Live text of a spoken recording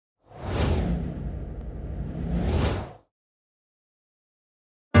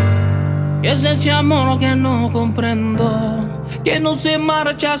¿Qué es ese amor que no comprendo? Que no se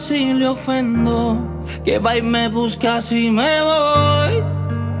marcha si le ofendo, que va y me busca si me voy.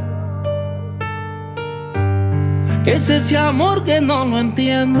 ¿Qué es ese amor que no lo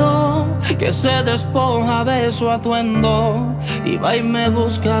entiendo? Que se despoja de su atuendo y va y me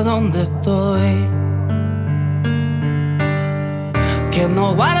busca donde estoy. Que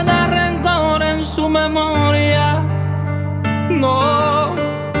no guarda rencor en su memoria, no,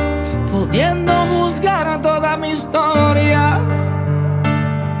 pudiendo juzgar toda mi historia.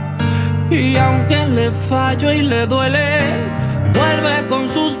 Y aunque le fallo y le duele, vuelve con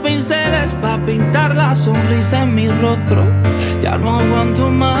sus pinceles pa' pintar la sonrisa en mi rostro. Ya no aguanto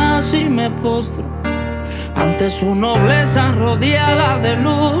más y me postro ante su nobleza rodeada de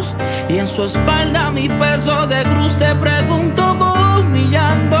luz, y en su espalda mi peso de cruz. Te pregunto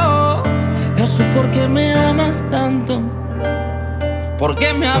humillando, Jesús, ¿por qué me amas tanto? ¿Por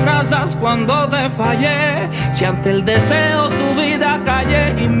qué me abrazas cuando te fallé? Si ante el deseo tu vida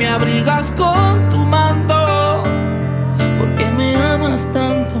callé y me abrigas con tu manto. ¿Por qué me amas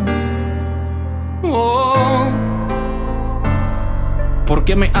tanto? Oh. ¿Por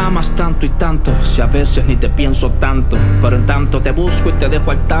qué me amas tanto y tanto? Si a veces ni te pienso tanto, pero en tanto te busco y te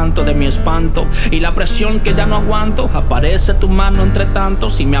dejo al tanto de mi espanto y la presión que ya no aguanto. Aparece tu mano entre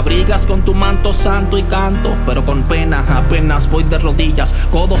tantos y me abrigas con tu manto santo y canto, pero con pena apenas voy de rodillas,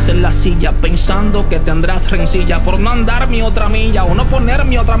 codos en la silla, pensando que tendrás rencilla por no andar mi otra milla, o no poner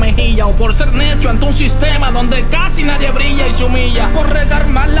mi otra mejilla, o por ser necio ante un sistema donde casi nadie brilla y se humilla, por regar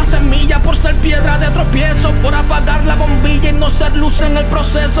mal la semilla, por ser piedra de tropiezo, por apagar la bombilla y no ser luz en el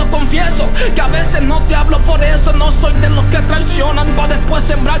proceso. Confieso que a veces no te hablo por eso, no soy de los que traicionan pa' después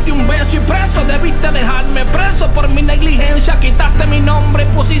sembrarte un beso. Y preso debiste dejarme preso por mi negligencia, quitaste mi nombre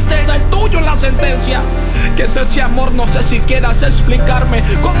y pusiste el tuyo en la sentencia. ¿Qué es ese amor? No sé si quieras explicarme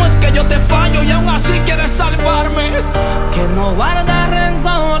cómo es que yo te fallo y aún así quieres salvarme. Que no guarda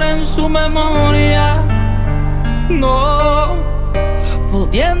rencor en su memoria, no,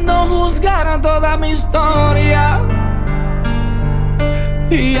 pudiendo juzgar toda mi historia.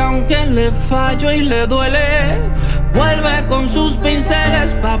 Y aunque le fallo y le duele, vuelve con sus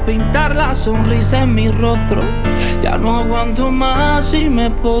pinceles pa' pintar la sonrisa en mi rostro. Ya no aguanto más y me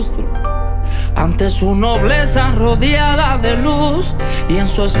postro ante su nobleza rodeada de luz, y en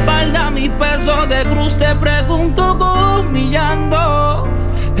su espalda mi peso de cruz. Te pregunto humillando,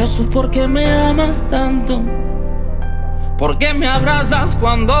 Jesús, ¿por qué me amas tanto? ¿Por qué me abrazas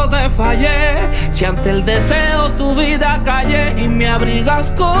cuando te fallé? Si ante el deseo tu vida callé y me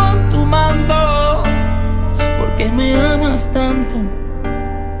abrigas con tu manto. ¿Por qué me amas tanto?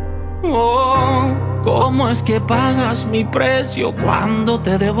 Oh, ¿cómo es que pagas mi precio cuando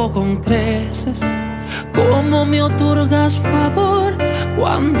te debo con creces? ¿Cómo me otorgas favor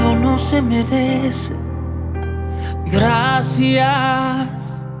cuando no se merece?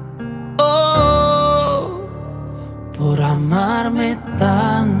 Gracias, oh, por amarme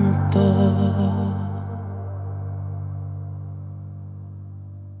tanto.